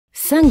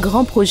5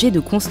 grands projets de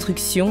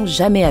construction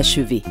jamais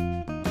achevés.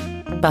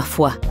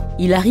 Parfois,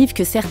 il arrive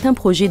que certains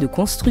projets de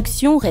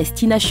construction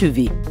restent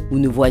inachevés ou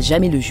ne voient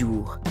jamais le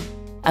jour.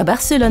 À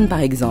Barcelone, par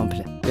exemple,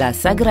 la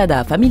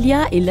Sagrada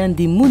Família est l'un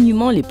des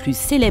monuments les plus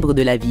célèbres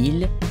de la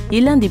ville et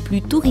l'un des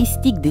plus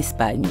touristiques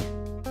d'Espagne.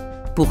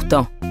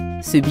 Pourtant,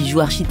 ce bijou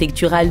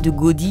architectural de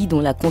Gaudí, dont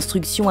la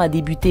construction a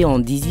débuté en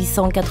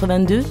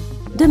 1882,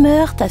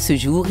 demeure à ce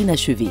jour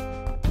inachevé.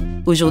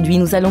 Aujourd'hui,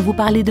 nous allons vous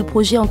parler de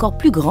projets encore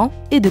plus grands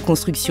et de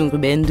constructions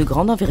urbaines de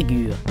grande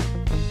envergure.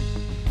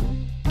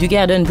 Du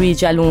Garden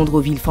Bridge à Londres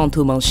aux villes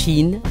fantômes en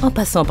Chine, en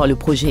passant par le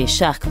projet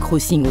Sharq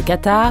Crossing au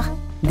Qatar,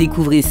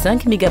 découvrez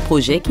 5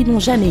 méga-projets qui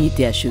n'ont jamais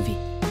été achevés.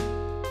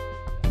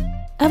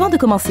 Avant de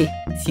commencer,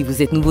 si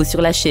vous êtes nouveau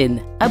sur la chaîne,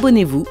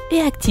 abonnez-vous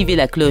et activez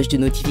la cloche de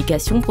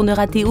notification pour ne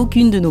rater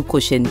aucune de nos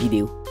prochaines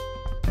vidéos.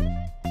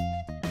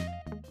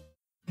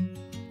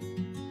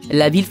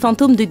 La ville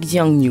fantôme de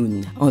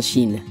Xiangyun, en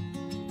Chine.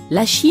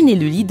 La Chine est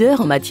le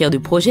leader en matière de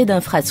projets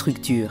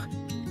d'infrastructures.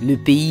 Le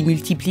pays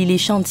multiplie les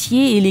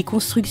chantiers et les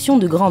constructions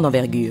de grande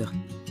envergure.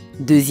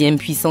 Deuxième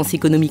puissance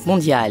économique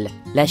mondiale,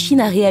 la Chine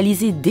a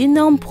réalisé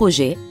d'énormes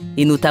projets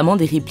et notamment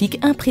des répliques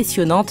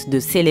impressionnantes de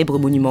célèbres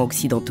monuments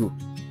occidentaux.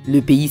 Le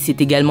pays s'est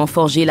également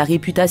forgé la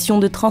réputation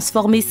de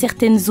transformer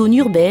certaines zones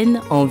urbaines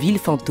en villes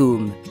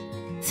fantômes.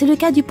 C'est le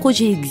cas du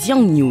projet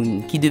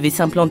Xiangyun qui devait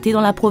s'implanter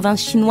dans la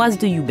province chinoise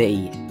de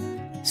Hubei.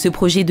 Ce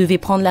projet devait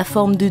prendre la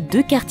forme de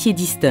 2 quartiers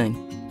distincts,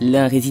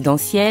 l'un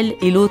résidentiel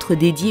et l'autre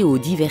dédié au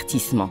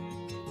divertissement.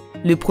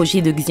 Le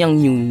projet de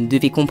Xiangyun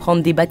devait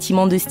comprendre des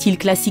bâtiments de style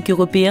classique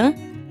européen,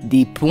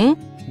 des ponts,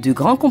 de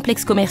grands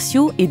complexes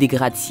commerciaux et des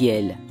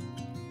gratte-ciel.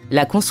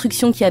 La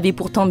construction qui avait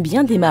pourtant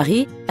bien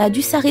démarré a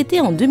dû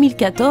s'arrêter en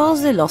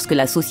 2014 lorsque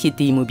la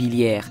société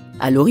immobilière,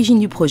 à l'origine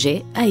du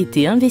projet, a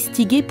été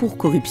investiguée pour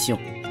corruption.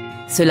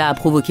 Cela a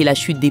provoqué la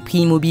chute des prix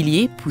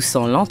immobiliers,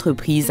 poussant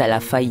l'entreprise à la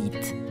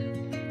faillite.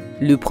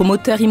 Le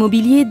promoteur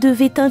immobilier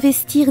devait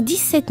investir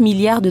 17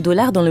 milliards de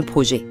dollars dans le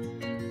projet.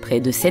 Près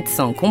de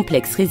 700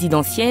 complexes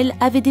résidentiels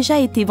avaient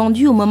déjà été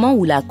vendus au moment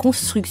où la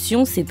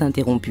construction s'est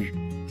interrompue.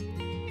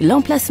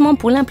 L'emplacement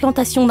pour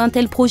l'implantation d'un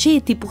tel projet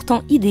était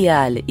pourtant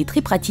idéal et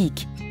très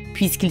pratique,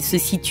 puisqu'il se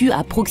situe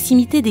à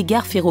proximité des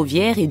gares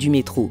ferroviaires et du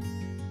métro.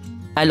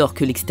 Alors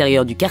que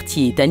l'extérieur du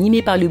quartier est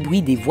animé par le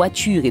bruit des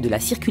voitures et de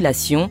la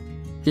circulation,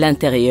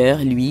 l'intérieur,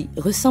 lui,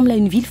 ressemble à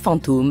une ville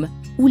fantôme,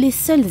 où les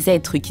seuls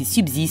êtres qui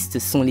subsistent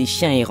sont les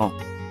chiens errants.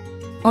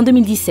 En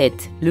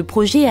 2017, le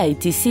projet a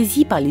été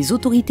saisi par les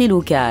autorités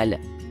locales.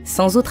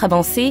 Sans autre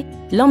avancée,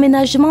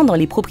 l'emménagement dans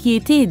les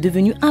propriétés est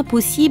devenu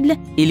impossible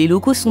et les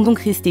locaux sont donc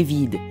restés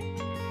vides.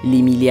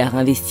 Les milliards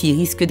investis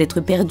risquent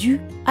d'être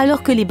perdus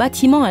alors que les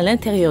bâtiments à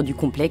l'intérieur du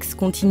complexe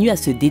continuent à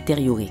se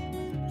détériorer.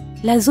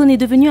 La zone est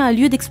devenue un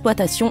lieu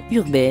d'exploitation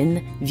urbaine,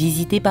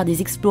 visité par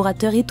des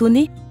explorateurs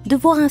étonnés de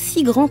voir un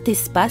si grand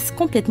espace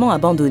complètement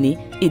abandonné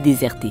et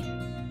déserté.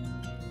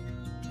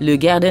 Le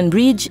Garden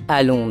Bridge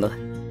à Londres.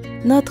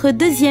 Notre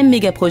deuxième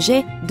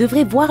méga-projet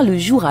devrait voir le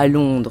jour à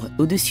Londres,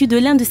 au-dessus de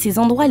l'un de ses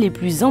endroits les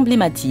plus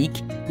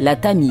emblématiques, la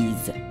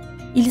Tamise.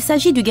 Il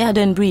s'agit du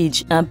Garden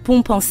Bridge, un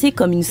pont pensé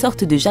comme une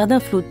sorte de jardin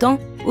flottant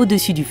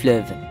au-dessus du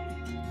fleuve.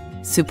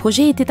 Ce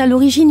projet était à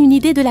l'origine une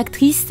idée de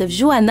l'actrice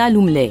Joanna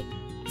Lumley.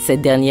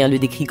 Cette dernière le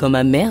décrit comme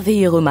un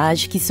merveilleux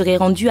hommage qui serait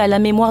rendu à la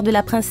mémoire de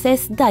la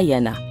princesse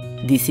Diana,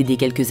 décédée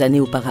quelques années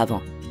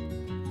auparavant.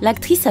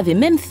 L'actrice avait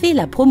même fait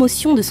la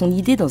promotion de son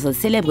idée dans un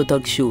célèbre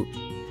talk-show.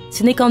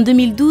 Ce n'est qu'en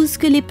 2012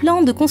 que les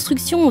plans de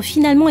construction ont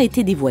finalement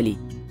été dévoilés.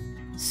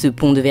 Ce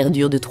pont de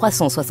verdure de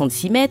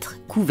 366 mètres,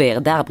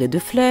 couvert d'arbres et de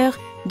fleurs,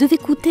 devait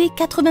coûter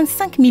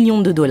 85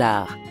 millions de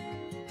dollars.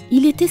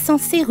 Il était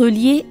censé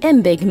relier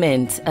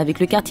Embankment avec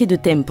le quartier de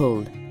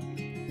Temple.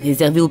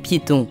 Réservé aux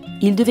piétons,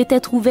 il devait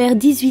être ouvert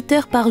 18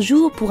 heures par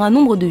jour pour un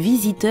nombre de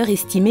visiteurs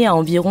estimé à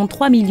environ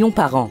 3 millions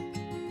par an.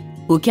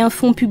 Aucun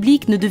fonds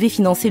public ne devait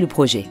financer le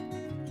projet.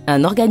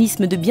 Un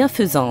organisme de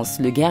bienfaisance,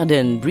 le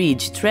Garden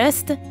Bridge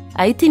Trust,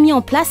 a été mis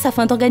en place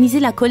afin d'organiser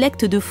la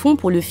collecte de fonds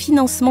pour le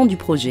financement du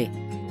projet.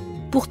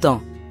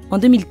 Pourtant, en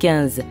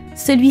 2015,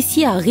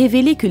 celui-ci a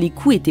révélé que les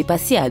coûts étaient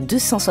passés à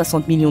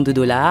 260 millions de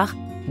dollars,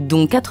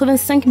 dont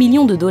 85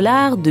 millions de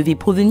dollars devaient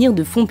provenir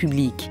de fonds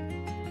publics.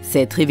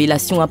 Cette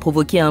révélation a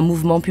provoqué un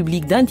mouvement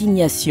public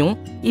d'indignation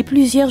et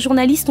plusieurs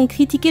journalistes ont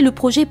critiqué le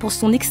projet pour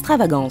son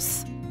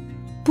extravagance.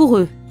 Pour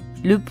eux,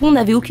 le pont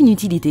n'avait aucune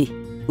utilité,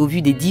 au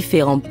vu des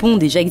différents ponts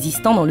déjà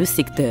existants dans le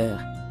secteur.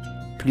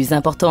 Plus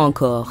important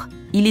encore,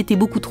 il était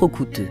beaucoup trop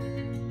coûteux.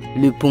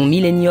 Le pont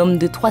Millennium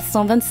de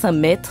 325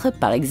 mètres,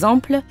 par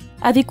exemple,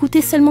 avait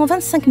coûté seulement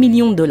 25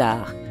 millions de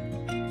dollars.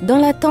 Dans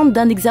l'attente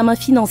d'un examen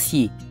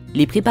financier,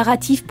 les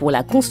préparatifs pour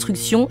la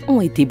construction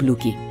ont été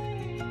bloqués.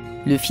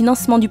 Le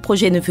financement du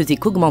projet ne faisait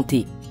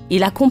qu'augmenter et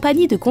la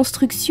compagnie de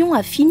construction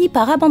a fini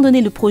par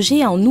abandonner le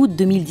projet en août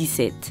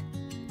 2017.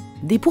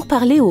 Des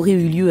pourparlers auraient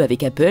eu lieu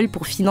avec Apple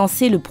pour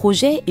financer le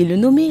projet et le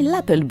nommer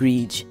l'Apple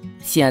Bridge,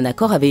 si un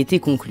accord avait été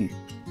conclu.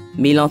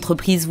 Mais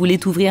l'entreprise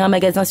voulait ouvrir un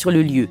magasin sur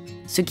le lieu,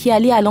 ce qui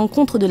allait à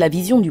l'encontre de la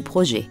vision du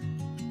projet.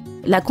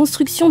 la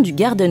construction du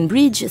Garden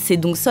Bridge s'est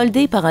donc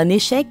soldée par un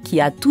échec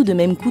qui a tout de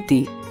même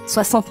coûté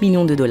 60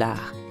 millions de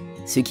dollars.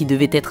 Ce qui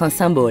devait être un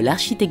symbole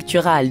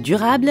architectural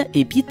durable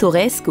et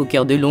pittoresque au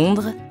cœur de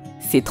Londres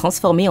s'est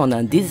transformé en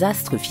un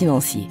désastre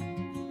financier.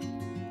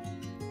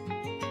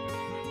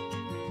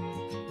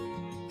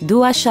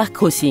 Doha Sharq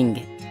Crossing.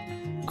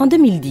 En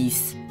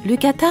 2010, le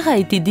Qatar a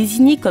été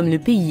désigné comme le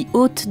pays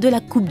hôte de la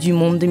Coupe du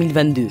Monde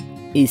 2022,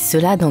 et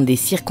cela dans des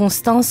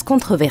circonstances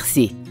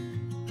controversées.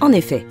 En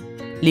effet,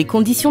 les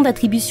conditions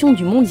d'attribution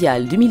du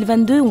Mondial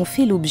 2022 ont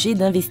fait l'objet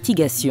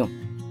d'investigations.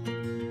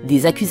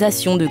 Des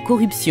accusations de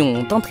corruption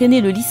ont entraîné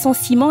le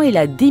licenciement et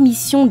la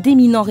démission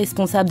d'éminents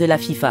responsables de la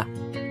FIFA.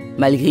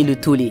 Malgré le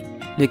tollé,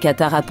 le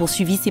Qatar a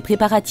poursuivi ses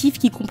préparatifs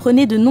qui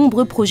comprenaient de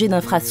nombreux projets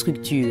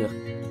d'infrastructure.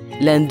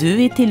 L'un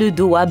d'eux était le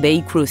Doha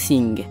Bay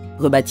Crossing,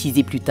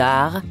 rebaptisé plus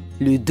tard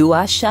le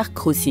Doha Sharq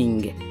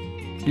Crossing.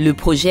 Le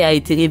projet a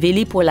été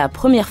révélé pour la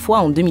première fois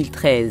en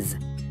 2013.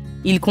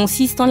 Il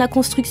consiste en la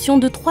construction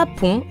de 3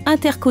 ponts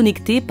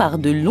interconnectés par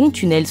de longs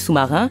tunnels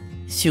sous-marins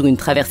sur une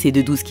traversée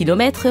de 12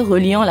 km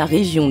reliant la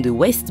région de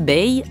West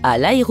Bay à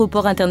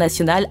l'aéroport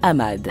international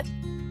Hamad.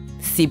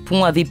 Ces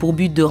ponts avaient pour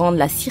but de rendre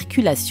la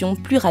circulation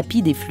plus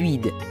rapide et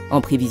fluide,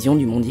 en prévision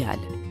du mondial.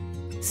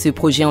 Ce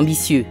projet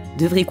ambitieux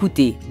devrait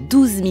coûter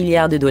 12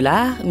 milliards de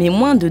dollars, mais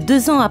moins de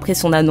 2 ans après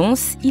son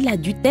annonce, il a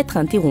dû être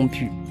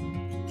interrompu.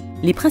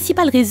 Les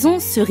principales raisons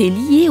seraient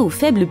liées au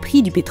faible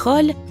prix du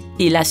pétrole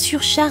et la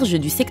surcharge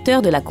du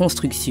secteur de la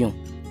construction.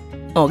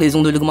 En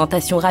raison de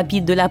l'augmentation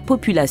rapide de la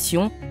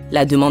population,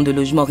 la demande de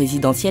logements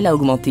résidentiels a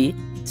augmenté,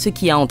 ce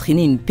qui a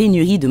entraîné une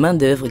pénurie de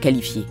main-d'œuvre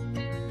qualifiée.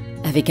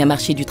 Avec un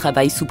marché du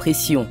travail sous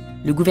pression,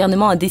 le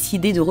gouvernement a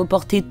décidé de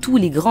reporter tous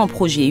les grands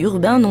projets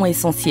urbains non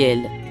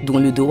essentiels, dont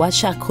le Doha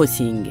Sharq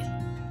Crossing.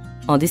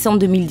 En décembre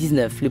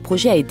 2019, le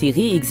projet a été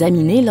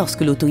réexaminé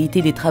lorsque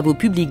l'autorité des travaux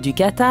publics du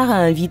Qatar a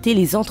invité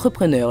les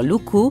entrepreneurs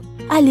locaux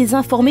à les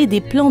informer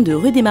des plans de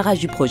redémarrage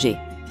du projet.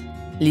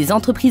 Les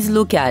entreprises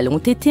locales ont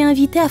été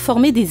invitées à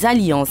former des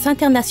alliances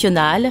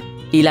internationales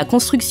et la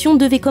construction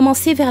devait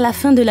commencer vers la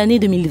fin de l'année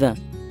 2020.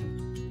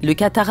 Le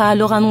Qatar a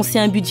alors annoncé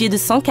un budget de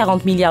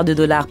 140 milliards de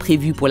dollars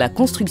prévu pour la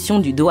construction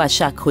du Doha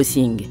Sharq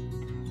Crossing.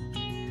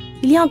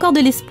 Il y a encore de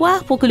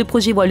l'espoir pour que le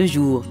projet voie le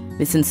jour,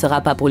 mais ce ne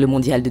sera pas pour le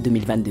mondial de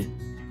 2022.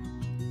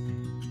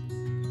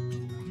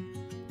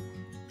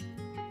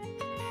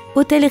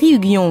 Hôtel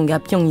Ryugyong à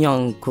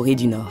Pyongyang, Corée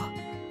du Nord.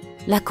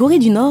 La Corée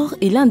du Nord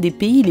est l'un des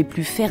pays les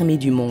plus fermés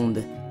du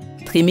monde.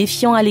 Très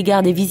méfiant à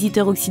l'égard des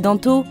visiteurs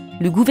occidentaux,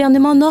 le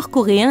gouvernement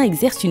nord-coréen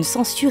exerce une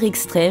censure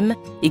extrême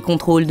et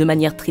contrôle de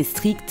manière très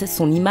stricte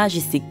son image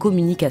et ses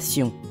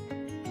communications.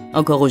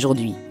 Encore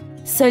aujourd'hui,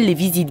 seules les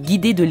visites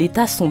guidées de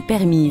l'État sont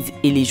permises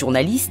et les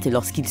journalistes,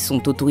 lorsqu'ils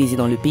sont autorisés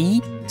dans le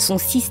pays, sont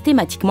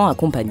systématiquement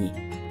accompagnés.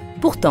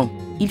 Pourtant,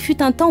 il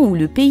fut un temps où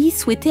le pays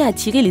souhaitait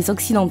attirer les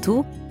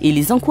Occidentaux et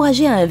les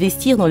encourager à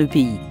investir dans le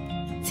pays.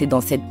 C'est dans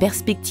cette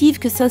perspective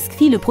que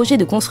s'inscrit le projet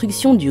de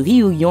construction du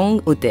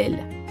Ryugyong Hotel.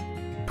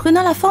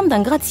 Prenant la forme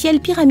d'un gratte-ciel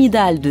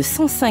pyramidal de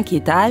 105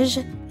 étages,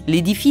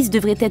 l'édifice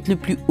devrait être le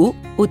plus haut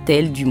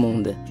hôtel du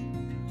monde.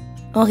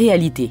 En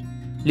réalité,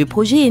 le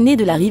projet est né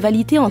de la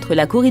rivalité entre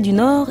la Corée du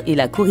Nord et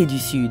la Corée du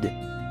Sud.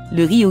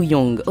 Le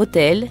Ryugyong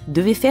Hotel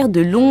devait faire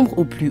de l'ombre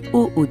au plus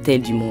haut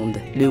hôtel du monde,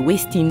 le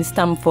Westin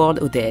Stamford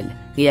Hotel,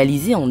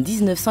 réalisé en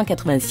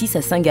 1986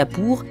 à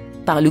Singapour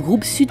par le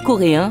groupe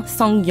sud-coréen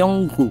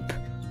Sangyong Group.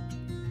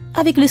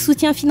 Avec le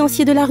soutien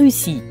financier de la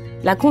Russie,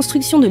 la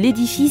construction de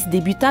l'édifice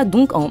débuta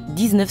donc en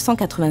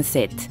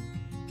 1987.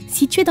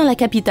 Situé dans la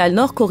capitale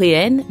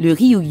nord-coréenne, le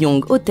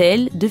Ryugyong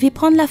Hotel devait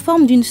prendre la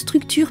forme d'une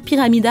structure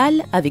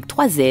pyramidale avec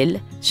 3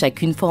 ailes,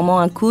 chacune formant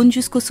un cône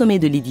jusqu'au sommet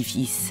de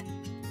l'édifice.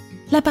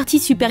 La partie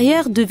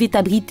supérieure devait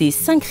abriter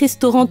 5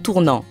 restaurants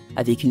tournants,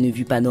 avec une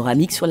vue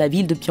panoramique sur la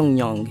ville de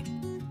Pyongyang.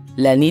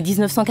 L'année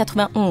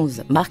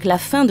 1991 marque la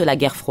fin de la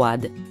guerre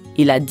froide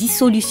et la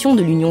dissolution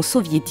de l'Union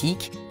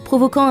soviétique,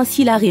 provoquant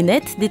ainsi l'arrêt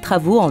net des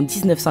travaux en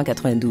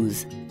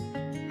 1992.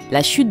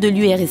 La chute de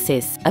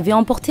l'URSS avait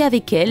emporté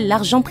avec elle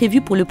l'argent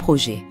prévu pour le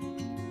projet.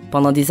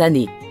 Pendant des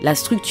années, la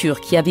structure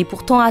qui avait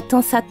pourtant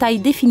atteint sa taille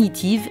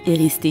définitive est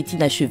restée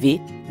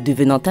inachevée,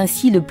 devenant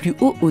ainsi le plus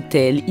haut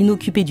hôtel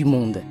inoccupé du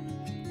monde.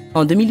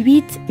 En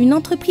 2008, une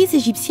entreprise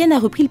égyptienne a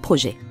repris le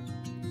projet.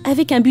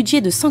 Avec un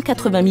budget de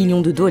 180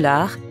 millions de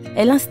dollars,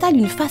 elle installe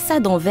une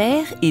façade en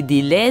verre et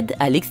des LED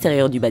à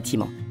l'extérieur du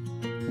bâtiment.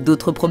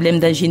 D'autres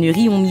problèmes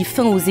d'ingénierie ont mis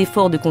fin aux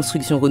efforts de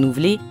construction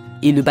renouvelés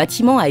et le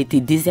bâtiment a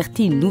été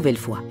déserté une nouvelle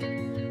fois.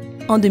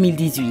 En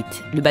 2018,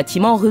 le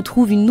bâtiment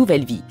retrouve une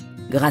nouvelle vie.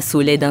 Grâce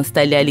aux LED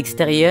installés à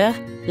l'extérieur,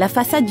 la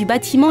façade du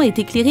bâtiment est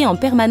éclairée en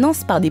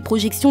permanence par des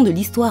projections de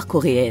l'histoire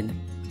coréenne.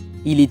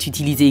 Il est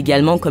utilisé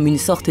également comme une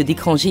sorte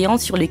d'écran géant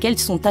sur lequel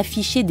sont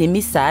affichés des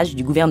messages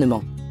du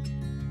gouvernement.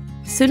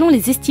 Selon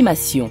les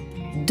estimations,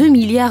 2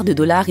 milliards de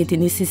dollars étaient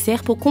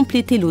nécessaires pour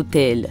compléter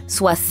l'hôtel,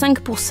 soit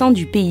 5%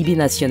 du PIB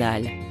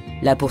national.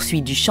 La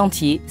poursuite du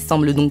chantier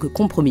semble donc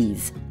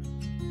compromise.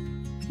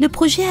 Le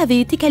projet avait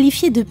été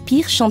qualifié de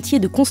pire chantier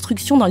de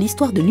construction dans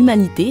l'histoire de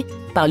l'humanité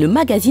par le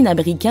magazine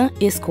américain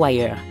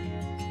Esquire.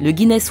 le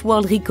Guinness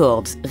World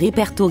Records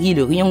répertorie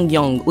le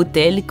Ryongyang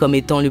Hotel comme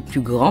étant le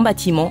plus grand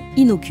bâtiment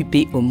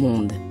inoccupé au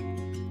monde.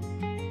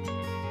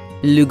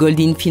 Le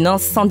Goldin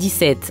Finance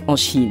 117 en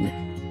Chine.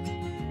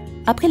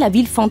 Après la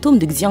ville fantôme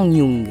de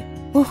Xiangyong,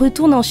 on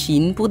retourne en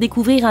Chine pour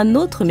découvrir un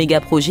autre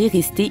méga-projet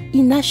resté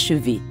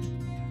inachevé.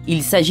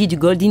 Il s'agit du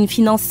Goldin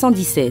Finance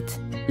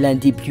 117, l'un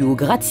des plus hauts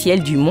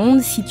gratte-ciel du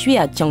monde situé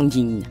à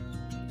Tianjin.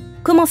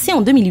 Commencé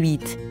en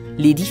 2008,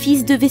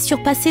 l'édifice devait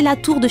surpasser la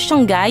tour de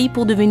Shanghai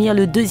pour devenir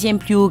le deuxième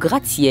plus haut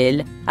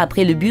gratte-ciel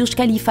après le Burj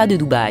Khalifa de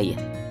Dubaï.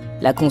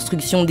 La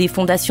construction des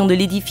fondations de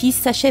l'édifice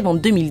s'achève en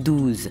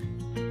 2012.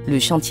 Le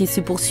chantier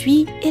se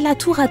poursuit et la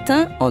tour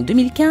atteint, en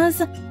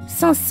 2015,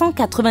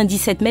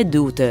 597 mètres de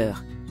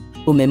hauteur.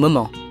 Au même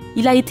moment,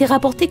 il a été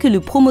rapporté que le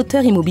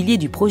promoteur immobilier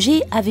du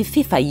projet avait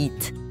fait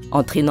faillite,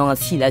 entraînant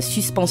ainsi la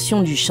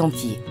suspension du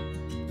chantier.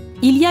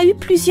 Il y a eu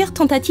plusieurs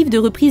tentatives de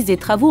reprise des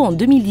travaux en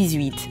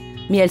 2018,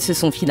 mais elles se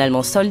sont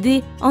finalement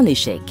soldées en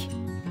échec.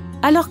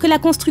 Alors que la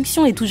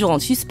construction est toujours en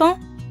suspens,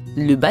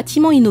 le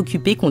bâtiment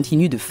inoccupé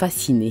continue de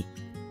fasciner.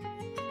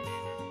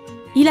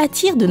 Il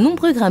attire de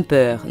nombreux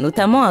grimpeurs,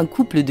 notamment un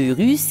couple de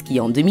Russes qui,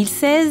 en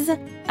 2016,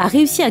 a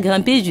réussi à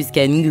grimper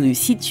jusqu'à une grue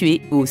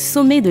située au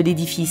sommet de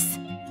l'édifice.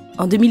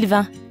 En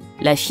 2020,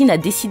 la Chine a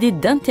décidé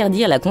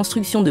d'interdire la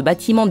construction de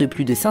bâtiments de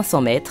plus de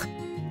 500 mètres,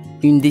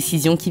 une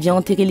décision qui vient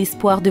enterrer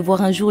l'espoir de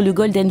voir un jour le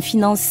Golden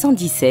Finance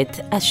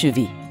 117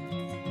 achevé.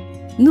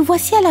 Nous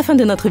voici à la fin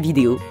de notre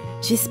vidéo.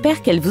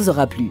 J'espère qu'elle vous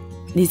aura plu.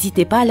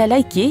 N'hésitez pas à la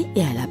liker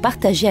et à la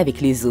partager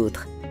avec les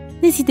autres.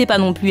 N'hésitez pas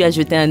non plus à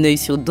jeter un œil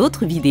sur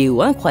d'autres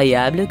vidéos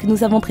incroyables que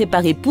nous avons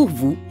préparées pour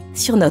vous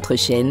sur notre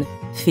chaîne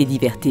Faits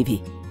divers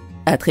TV.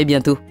 À très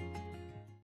bientôt.